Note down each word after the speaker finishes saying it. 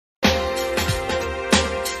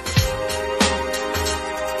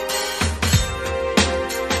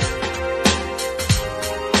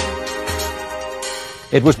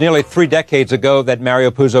It was nearly 3 decades ago that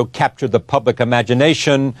Mario Puzo captured the public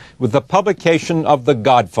imagination with the publication of The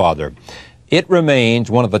Godfather. It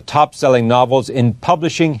remains one of the top-selling novels in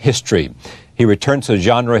publishing history. He returns to the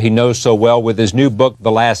genre he knows so well with his new book,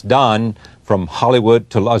 The Last Don. From Hollywood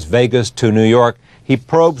to Las Vegas to New York, he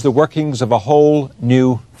probes the workings of a whole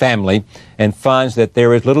new family and finds that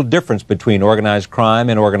there is little difference between organized crime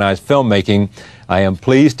and organized filmmaking. I am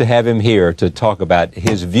pleased to have him here to talk about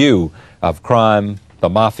his view of crime, the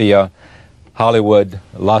mafia, Hollywood,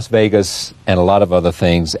 Las Vegas, and a lot of other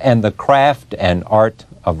things, and the craft and art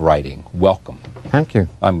of writing. Welcome. Thank you.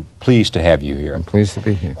 I'm pleased to have you here. I'm pleased to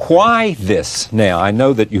be here. Why this? Now, I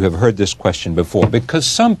know that you have heard this question before, because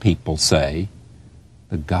some people say,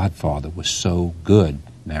 The Godfather was so good,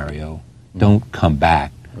 Mario. Don't come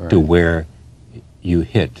back to where you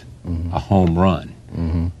hit a home run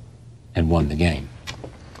and won the game.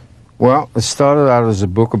 Well, it started out as a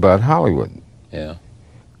book about Hollywood. Yeah.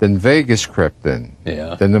 Then Vegas crept in.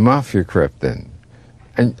 Yeah. Then the mafia crept in.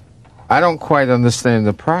 And I don't quite understand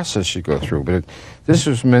the process you go through, but this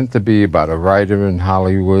was meant to be about a writer in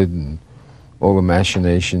Hollywood and all the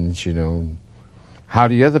machinations, you know. How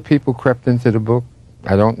the other people crept into the book,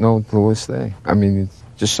 I don't know until this day. I mean, it's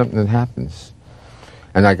just something that happens.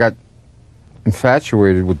 And I got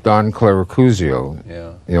infatuated with Don Claricuzio.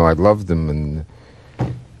 Yeah. You know, I loved him, and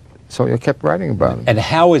so I kept writing about him. And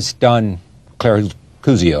how is Don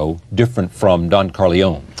Claricuzio different from Don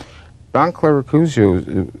Corleone? Don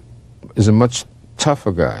Claricuzio is a much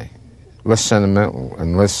tougher guy, less sentimental,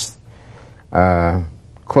 and less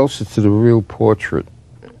closer to the real portrait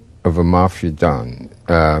of a mafia don.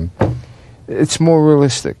 It's more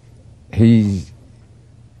realistic. He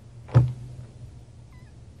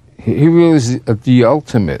really is the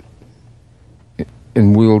ultimate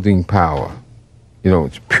in wielding power. You know,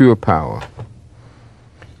 it's pure power.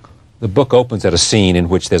 The book opens at a scene in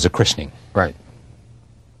which there's a christening. Right.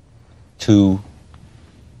 2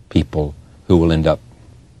 people who will end up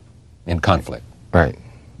in conflict. Right.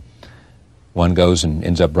 One goes and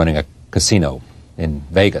ends up running a casino in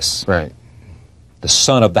Vegas. Right. The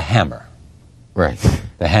son of the hammer. Right.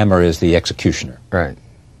 The hammer is the executioner. Right.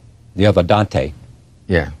 The other, Dante,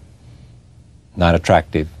 Yeah. not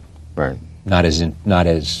attractive, Right. not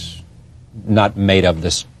made of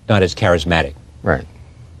this, not as charismatic. Right.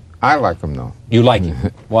 I like him, though. You like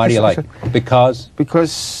him. Why do you like him? Because?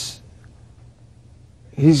 Because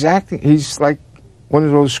he's like one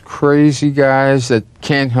of those crazy guys that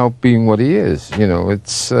can't help being what he is. You know,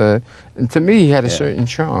 it's, and to me, he had a certain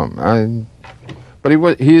charm.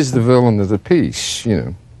 But he is the villain of the piece, you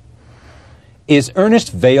know. Is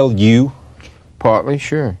Ernest Vale you? Partly,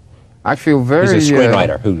 sure. I feel very... He's a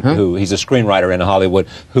screenwriter he's a screenwriter in Hollywood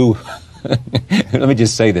who, let me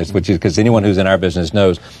just say this, which is because anyone who's in our business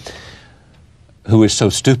knows, who is so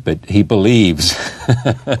stupid, he believes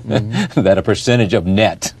that a percentage of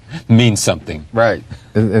net means something. Right.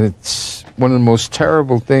 And it's one of the most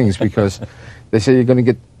terrible things because they say you're going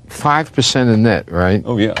to get 5% of net, right?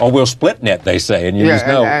 Oh, yeah. Oh, we'll split net, they say, and you just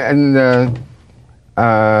know. And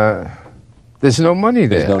there's no money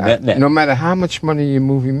there. There's no net. No matter how much money your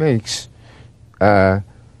movie makes. There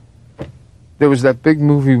was that big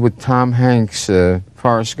movie with Tom Hanks,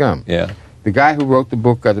 Forrest Gump. Yeah. The guy who wrote the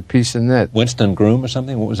book got a piece of net. Winston Groom or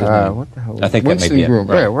something? What was his name? What the hell? I think Winston that may be Groom.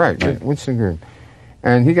 it. Yeah, right. Winston Groom.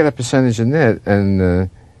 And he got a percentage of net, and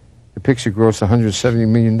the picture grossed $170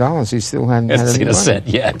 million. He still hadn't had any seen a money. cent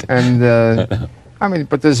yet. And, I mean,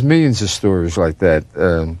 but there's millions of stories like that.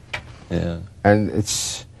 Yeah. And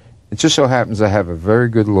it just so happens I have a very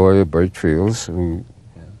good lawyer, Bert Fields, who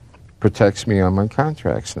protects me on my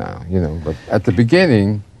contracts now, you know. But at the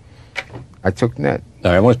beginning, I took net.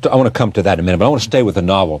 All right, I want to come to that in a minute, but I want to stay with the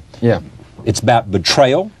novel. Yeah. It's about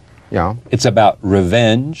betrayal. Yeah. It's about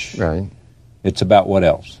revenge. Right. It's about what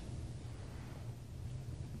else?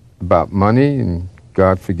 About money and,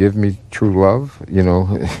 God forgive me, true love, you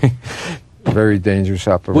know. Very dangerous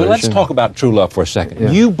operation. Well, let's talk about true love for a second. Yeah.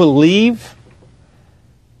 You believe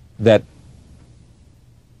that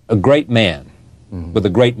a great man with a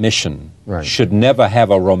great mission should never have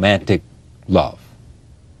a romantic love.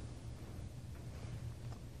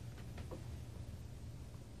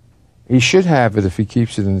 He should have it if he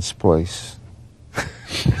keeps it in its place.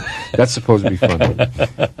 That's supposed to be funny.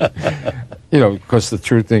 You know, because the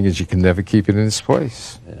true thing is you can never keep it in its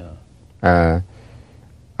place. Yeah.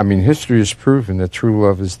 I mean, history has proven that true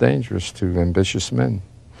love is dangerous to ambitious men.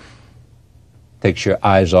 Takes your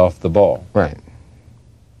eyes off the ball. Right.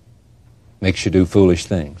 Makes you do foolish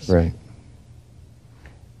things. Right.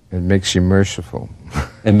 It makes you merciful.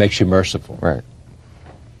 It makes you merciful. Right.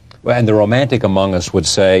 Well, and the romantic among us would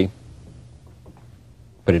say,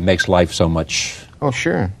 but it makes life so much Oh,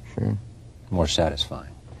 sure, sure. more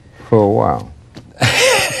satisfying. For a while.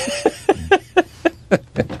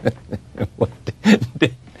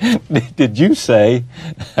 Did you say,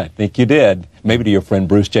 I think you did, maybe to your friend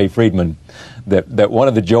Bruce J. Friedman, that one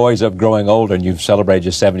of the joys of growing older, and you've celebrated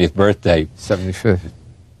your 70th birthday, 75th.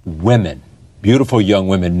 women, beautiful young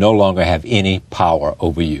women, no longer have any power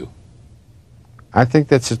over you? I think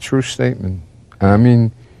that's a true statement. I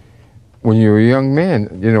mean, when you're a young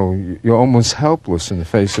man, you know, you're almost helpless in the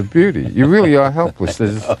face of beauty. You really are helpless.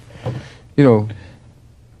 There's, you know,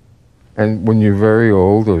 and when you're very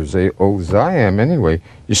old, or as old as I am anyway,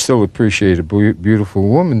 you still appreciate a beautiful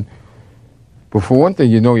woman. But for one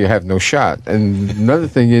thing, you know you have no shot. And another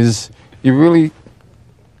thing is, you really,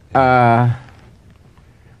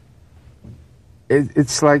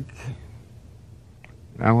 it's like,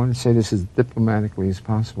 I want to say this as diplomatically as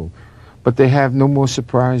possible, but they have no more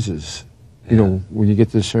surprises. You know, when you get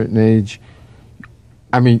to a certain age,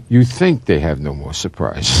 I mean, you think they have no more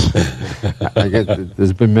surprises. I get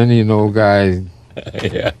there's been many an old guy,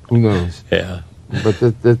 who knows? Yeah.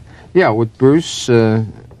 But yeah, with Bruce,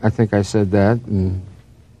 I think I said that, and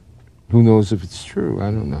who knows if it's true?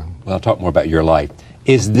 I don't know. Well, I'll talk more about your life.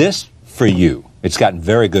 Is this for you? It's gotten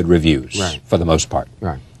very good reviews, for the most part.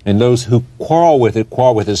 Right. And those who quarrel with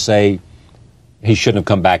it say he shouldn't have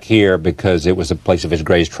come back here because it was a place of his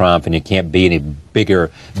greatest triumph and it can't be any bigger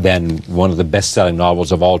than one of the best-selling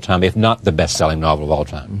novels of all time, if not the best-selling novel of all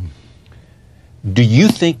time. Mm-hmm. Do you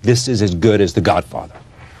think this is as good as The Godfather?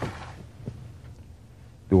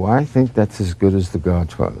 Do I think that's as good as The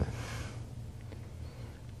Godfather?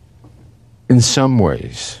 In some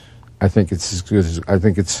ways, I think it's as good as, I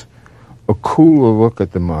think it's a cooler look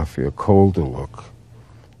at the mafia, a colder look.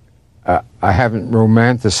 I haven't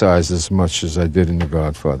romanticized as much as I did in The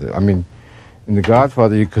Godfather. I mean, in The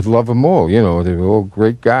Godfather, you could love them all. You know, they were all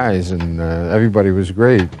great guys, and everybody was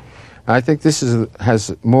great. I think this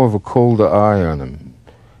has more of a colder eye on them.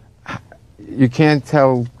 You can't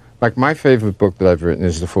tell. Like, my favorite book that I've written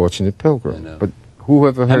is The Fortunate Pilgrim. But who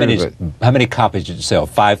ever heard of it? How many copies did you sell?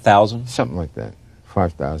 5,000? Something like that.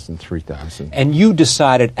 5,000, 3,000. And you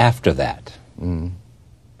decided after that,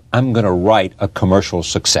 I'm going to write a commercial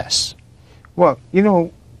success. Well, you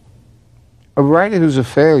know, a writer who's a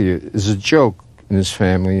failure is a joke in his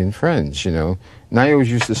family and friends, you know. And I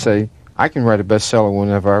always used to say, I can write a bestseller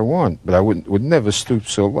whenever I want, but I would never stoop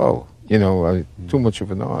so low. You know, I'm too much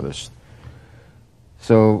of an artist.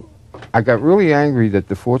 So I got really angry that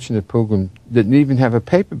The Fortunate Pilgrim didn't even have a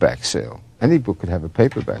paperback sale. Any book could have a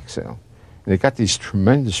paperback sale. And it got these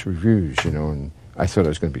tremendous reviews, you know, and I thought I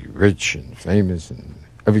was going to be rich and famous and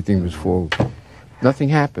everything was full. Nothing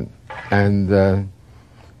happened. And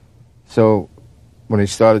so when he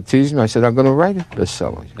started teasing me, I said, I'm going to write a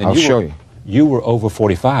bestseller. I'll show you. You were over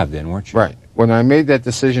 45 then, weren't you? Right. When I made that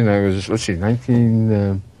decision, I was,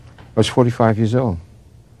 I was 45 years old.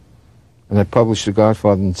 And I published The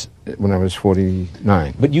Godfather when I was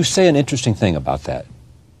 49. But you say an interesting thing about that.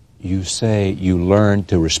 You say you learned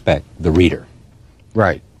to respect the reader.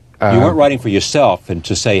 Right. You weren't writing for yourself and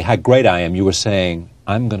to say how great I am. You were saying,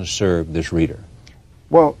 I'm going to serve this reader.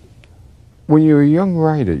 Well, when you're a young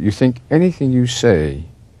writer, you think anything you say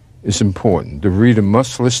is important. The reader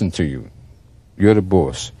must listen to you. You're the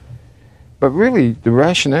boss. But really, the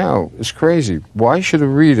rationale is crazy. Why should a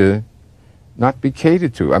reader not be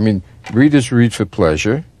catered to? I mean, readers read for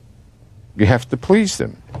pleasure. You have to please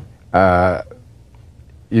them.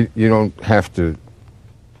 You don't have to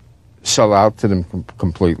sell out to them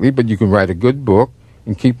completely, but you can write a good book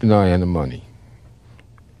and keep an eye on the money,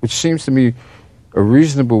 which seems to me a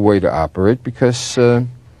reasonable way to operate, because a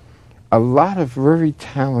lot of very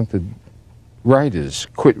talented writers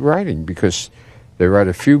quit writing because they write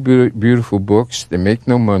a few beautiful books, they make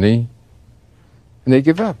no money, and they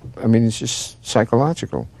give up. I mean, it's just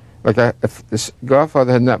psychological. Like, if this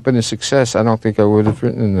Godfather had not been a success, I don't think I would have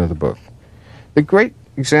written another book. The great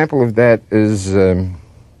example of that is,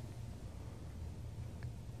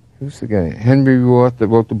 who's the guy? Henry Roth, that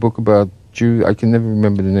wrote the book about Jews. I can never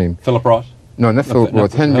remember the name. Philip Roth? No, not Philip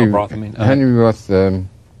Roth. Henry Roth. Henry Roth.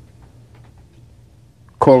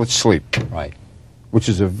 Call It Sleep. Right. Which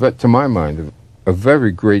is, to my mind, a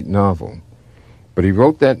very great novel. But he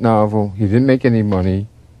wrote that novel. He didn't make any money.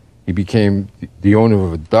 He became the owner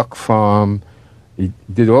of a duck farm. He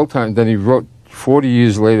did all time. Then he wrote 40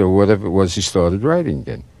 years later, or whatever it was, he started writing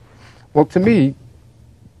again. Well, to me,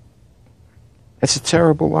 that's a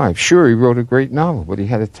terrible life. Sure, he wrote a great novel, but he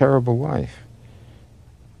had a terrible life.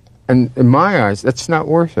 And in my eyes, that's not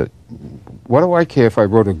worth it. What do I care if I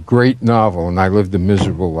wrote a great novel and I lived a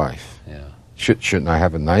miserable life? Yeah. Shouldn't I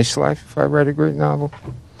have a nice life if I write a great novel?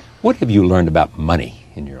 What have you learned about money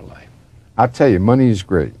in your life? I'll tell you, money is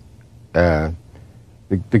great. The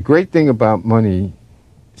great thing about money,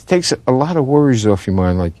 it takes a lot of worries off your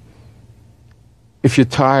mind. Like, if your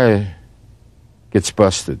tire gets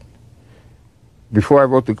busted. Before I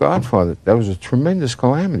wrote The Godfather, that was a tremendous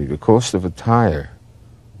calamity. The cost of a tire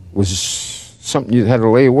was something you had to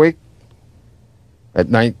lay awake at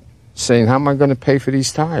night saying, how am I going to pay for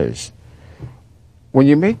these tires? When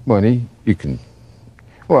you make money, you can...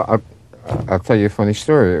 Well, I'll tell you a funny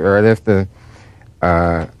story. Right after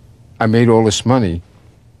I made all this money,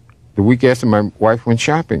 the week after my wife went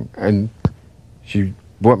shopping, and she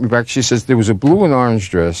brought me back. She says, there was a blue and orange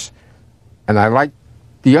dress, and I liked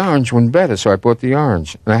the orange one better, so I bought the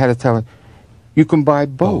orange. And I had to tell her, you can buy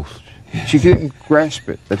both. She didn't grasp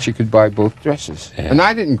it, that she could buy both dresses. Yeah. And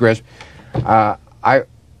I didn't grasp. I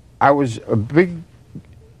was a big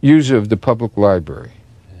user of the public library.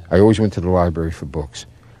 I always went to the library for books.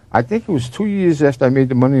 I think it was 2 years after I made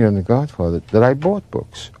the money on The Godfather that I bought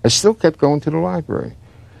books. I still kept going to the library.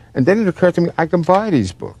 And then it occurred to me, I can buy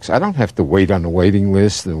these books. I don't have to wait on the waiting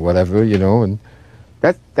list and whatever, you know. And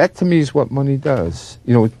that to me is what money does.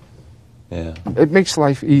 You know, it makes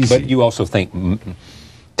life easy. But you also think,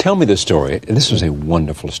 tell me the story. This was a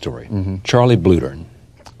wonderful story. Mm-hmm. Charlie Bludern.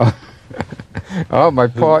 Oh, my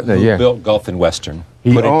partner, who built Gulf and Western,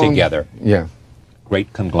 put it together. Yeah.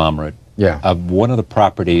 Great conglomerate. Yeah. One of the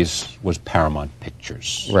properties was Paramount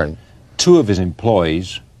Pictures. Right. Two of his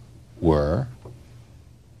employees were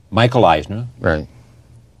Michael Eisner, right,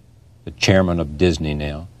 the chairman of Disney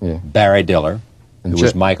now, Barry Diller, who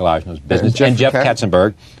was Michael Eisner's business, and Jeff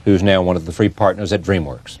Katzenberg, who's now one of the three partners at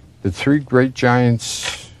DreamWorks. The three great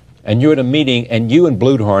giants. And you're at a meeting, and you and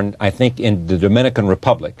Bludern, I think, in the Dominican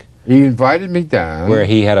Republic. He invited me down. Where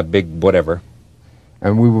he had a big whatever.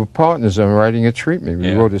 And we were partners on writing a treatment.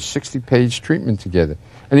 We wrote a 60-page treatment together.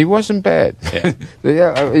 And he wasn't bad.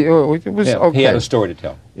 Yeah. It was okay. He had a story to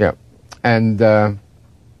tell. Yeah. And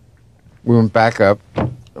we went back up,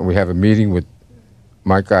 and we have a meeting with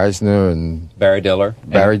Mike Eisner and Barry Diller.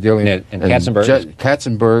 And Katzenberg.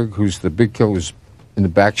 Katzenberg, who's the big killer, who's in the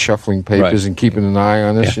back shuffling papers and keeping an eye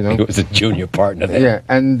on us, you know. He was a junior partner there. Yeah,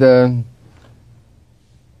 and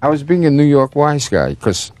I was being a New York wise guy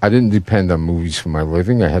because I didn't depend on movies for my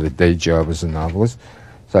living. I had a day job as a novelist.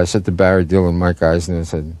 So I said to Barry Diller and Mike Eisner, I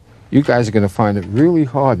said, you guys are going to find it really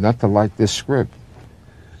hard not to like this script.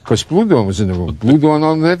 Because Bludern was in the room. Bludern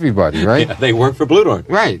owned everybody, right? Yeah, they worked for Bludern.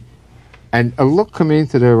 Right. And a look come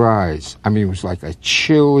into their eyes. I mean, it was like a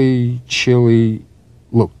chilly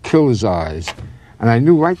look, killer's eyes. And I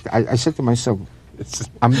knew right, I said to myself,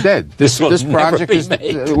 I'm dead. This project is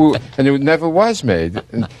made. And it never was made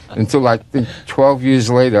until I think 12 years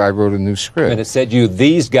later I wrote a new script. And it said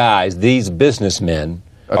these guys, these businessmen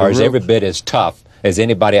are every bit as tough as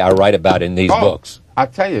anybody I write about in these books. I'll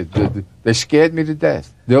tell you, they scared me to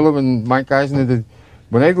death. Diller and Mike Eisner,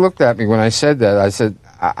 when they looked at me when I said that, I said,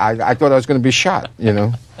 I thought I was going to be shot, you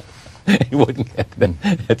know. You wouldn't get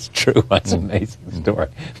that. That's true. That's an amazing story.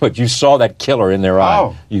 But you saw that killer in their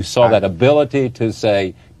eye. You saw that ability to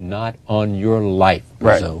say, not on your life.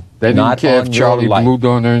 Right. So, they didn't care if Charlie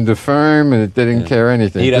Bludern earned the firm, and they didn't care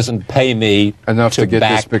anything. He doesn't pay me enough to get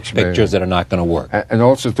back this pictures that are not going to work. And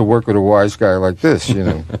also to work with a wise guy like this, you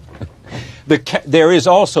know. There is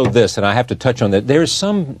also this, and I have to touch on that. There is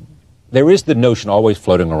the notion always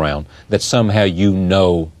floating around that somehow you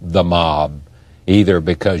know the mob, either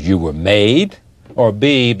because you were made, or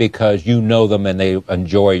B, because you know them and they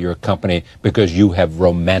enjoy your company because you have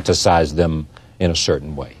romanticized them in a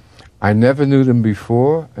certain way. I never knew them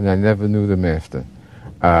before, and I never knew them after.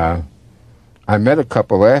 I met a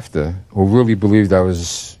couple after who really believed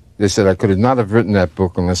they said I could not have written that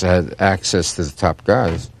book unless I had access to the top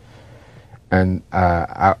guys. And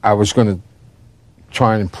I was going to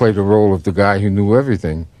try and play the role of the guy who knew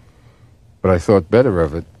everything, but I thought better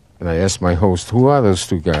of it. And I asked my host, who are those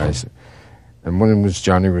two guys? And one of them was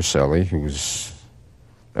Johnny Rosselli, who was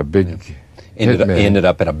a big ended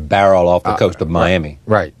up in a barrel off the coast of Miami.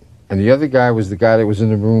 Right. And the other guy was the guy that was in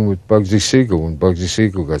the room with Bugsy Siegel when Bugsy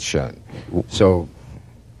Siegel got shot. So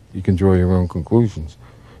you can draw your own conclusions.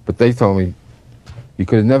 But they told me, you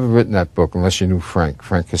could have never written that book unless you knew Frank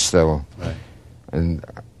Costello. Right. And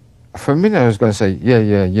for a minute I was going to say, yeah,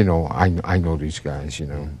 you know, I know these guys, you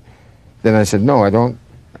know. Then I said, no, I don't.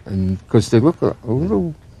 And because they look a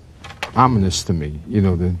little ominous to me, you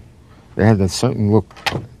know, they had that certain look.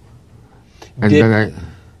 And then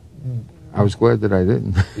I was glad that I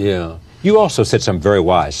didn't. Yeah. You also said something very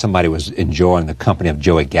wise. Somebody was enjoying the company of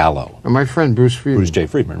Joey Gallo. And my friend Bruce Friedman. Bruce J.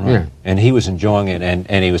 Friedman, right? Yeah. And he was enjoying it,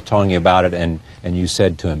 and he was telling you about it, and you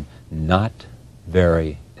said to him, not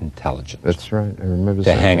very intelligent. That's right. I remember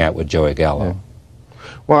to hang out with Joey Gallo. Yeah.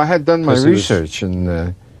 Well, I had done my research,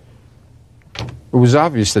 and it was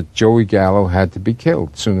obvious that Joey Gallo had to be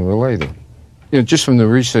killed sooner or later. You know, just from the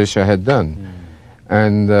research I had done.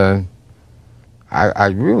 And I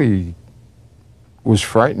really was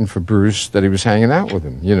frightened for Bruce that he was hanging out with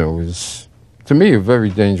him. You know, it was, to me, a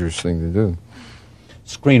very dangerous thing to do.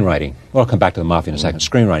 Screenwriting. Well, I'll come back to the mafia in a second.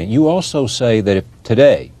 Screenwriting. You also say that if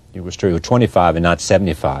today you were 25 and not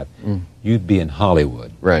 75, you'd be in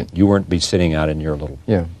Hollywood. Right. You wouldn't be sitting out in your little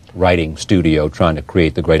writing studio trying to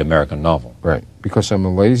create the great American novel. Right. Because I'm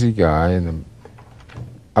a lazy guy, and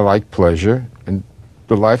I like pleasure. And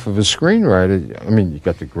the life of a screenwriter, I mean, you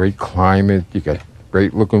got the great climate, you got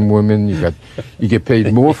great-looking women, you get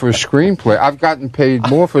paid more for a screenplay. I've gotten paid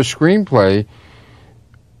more for a screenplay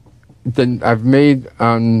than I've made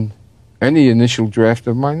on any initial draft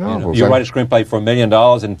of my novels. You write a screenplay for $1 million,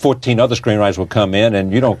 and 14 other screenwriters will come in,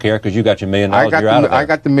 and you don't care because you got your $1 million. You're out of there. I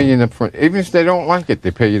got the million up front. Even if they don't like it,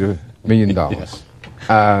 they pay you the $1 million. Yes.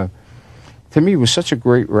 To me, it was such a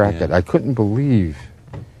great racket. Yeah. I couldn't believe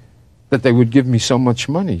that they would give me so much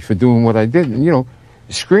money for doing what I did. And, you know,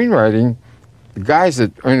 screenwriting, the guys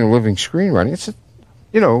that earn a living screenwriting, it's a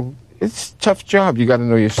tough job. You got to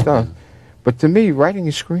know your stuff. But to me, writing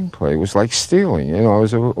a screenplay was like stealing. You know, I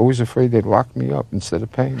was always afraid they'd lock me up instead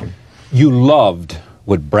of paying me. You loved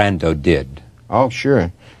what Brando did. Oh, sure.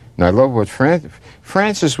 And I love what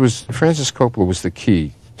Francis Coppola was the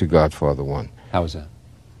key to Godfather 1. How was that?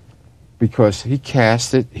 Because he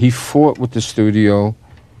cast it, he fought with the studio,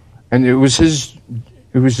 and it was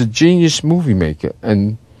a genius movie maker,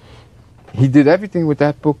 and he did everything with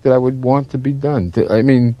that book that I would want to be done. I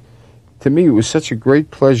mean, to me, it was such a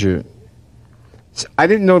great pleasure. I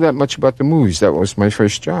didn't know that much about the movies. That was my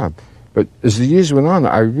first job. But as the years went on,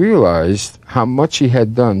 I realized how much he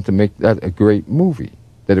had done to make that a great movie,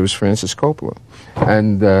 that it was Francis Coppola.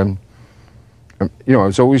 And, you know, I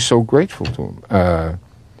was always so grateful to him.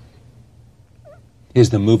 Is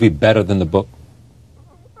the movie better than the book?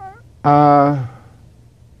 I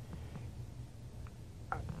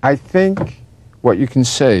think what you can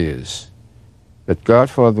say is that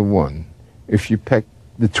Godfather 1, if you pick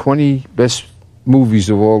the 20 best movies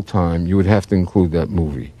of all time, you would have to include that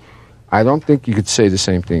movie. I don't think you could say the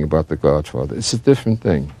same thing about The Godfather. It's a different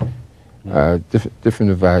thing,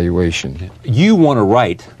 different evaluation. You want to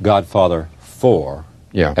write Godfather 4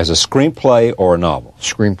 as a screenplay or a novel?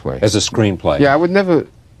 Screenplay. As a screenplay. Yeah, I would never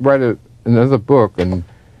write another book, and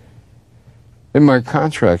in my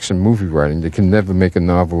contracts in movie writing, they can never make a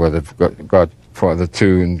novel out of Godfather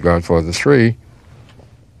 2 and Godfather 3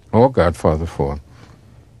 or Godfather 4.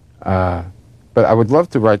 But I would love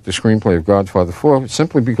to write the screenplay of Godfather 4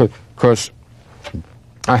 simply because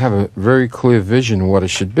I have a very clear vision of what it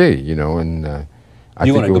should be, you know. And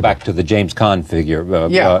you want to go back to the James Caan figure,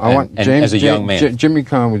 I want James, as a young man. Jimmy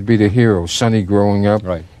Caan would be the hero. Sonny growing up,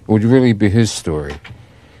 right. It would really be his story,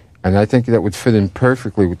 and I think that would fit in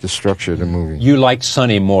perfectly with the structure of the movie. You liked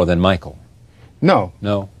Sonny more than Michael? No,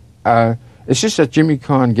 no. It's just that Jimmy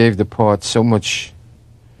Caan gave the part so much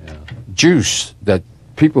juice that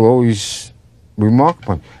people always remark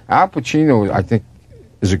upon. Al Pacino, I think,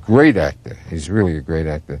 is a great actor. He's really a great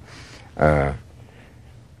actor.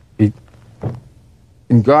 In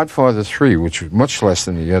Godfather 3, which was much less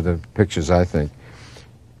than the other pictures, I think,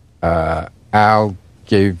 Al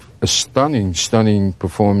gave a stunning, stunning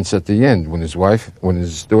performance at the end when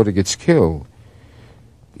his daughter gets killed.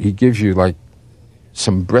 He gives you like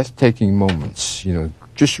some breathtaking moments, you know,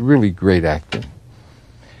 just really great acting.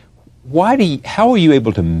 How are you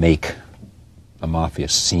able to make a mafia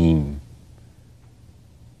seem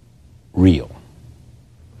real?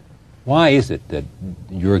 Why is it that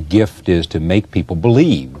your gift is to make people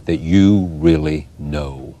believe that you really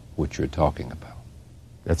know what you're talking about?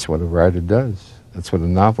 That's what a writer does. That's what a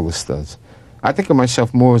novelist does. I think of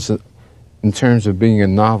myself more as in terms of being a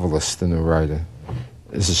novelist than a writer.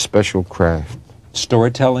 It's a special craft.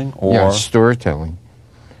 Storytelling? Yeah, storytelling.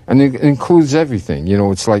 And it includes everything. You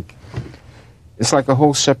know, it's like a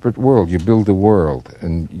whole separate world. You build a world,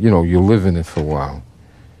 and, you know, you live in it for a while.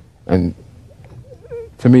 And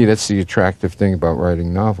to me, that's the attractive thing about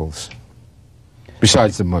writing novels,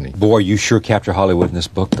 besides the money. Boy, you sure capture Hollywood in this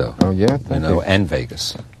book, though. Oh, yeah? Thank you. And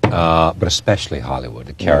Vegas. But especially Hollywood,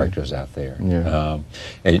 the characters out there. Yeah.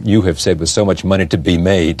 And you have said with so much money to be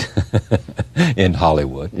made in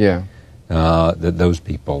Hollywood, that those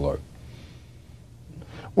people are...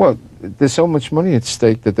 Well, there's so much money at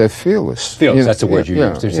stake that they're fearless. Fearless, that's the word you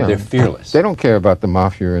used. They're fearless. They don't care about the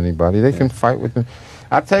mafia or anybody. They can fight with them.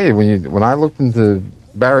 I'll tell you, when I looked into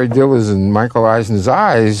Barry Diller's and Michael Eisner's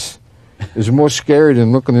eyes, it was more scary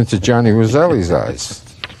than looking into Johnny Roselli's eyes.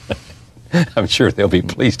 I'm sure they'll be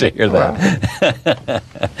pleased to hear that.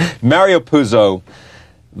 Mario Puzo,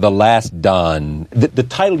 The Last Don. The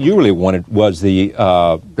title you really wanted was the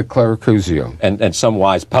Clericuzio. And some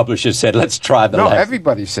wise publishers said, let's try the last. No,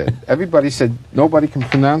 everybody said nobody can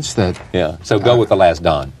pronounce that. Yeah, so go with The Last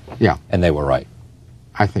Don. Yeah. And they were right.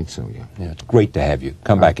 I think so, yeah. Yeah, it's great to have you.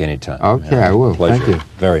 Come back anytime. Okay, I will. Pleasure. Thank you.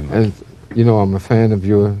 Very much. And, you know, I'm a fan of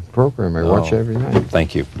your program. I watch every night.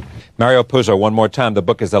 Thank you. Mario Puzo, one more time. The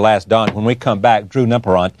book is The Last Don. When we come back, Drew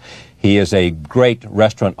Nemperant, he is a great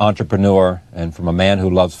restaurant entrepreneur, and from a man who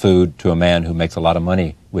loves food to a man who makes a lot of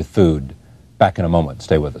money with food. Back in a moment.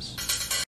 Stay with us.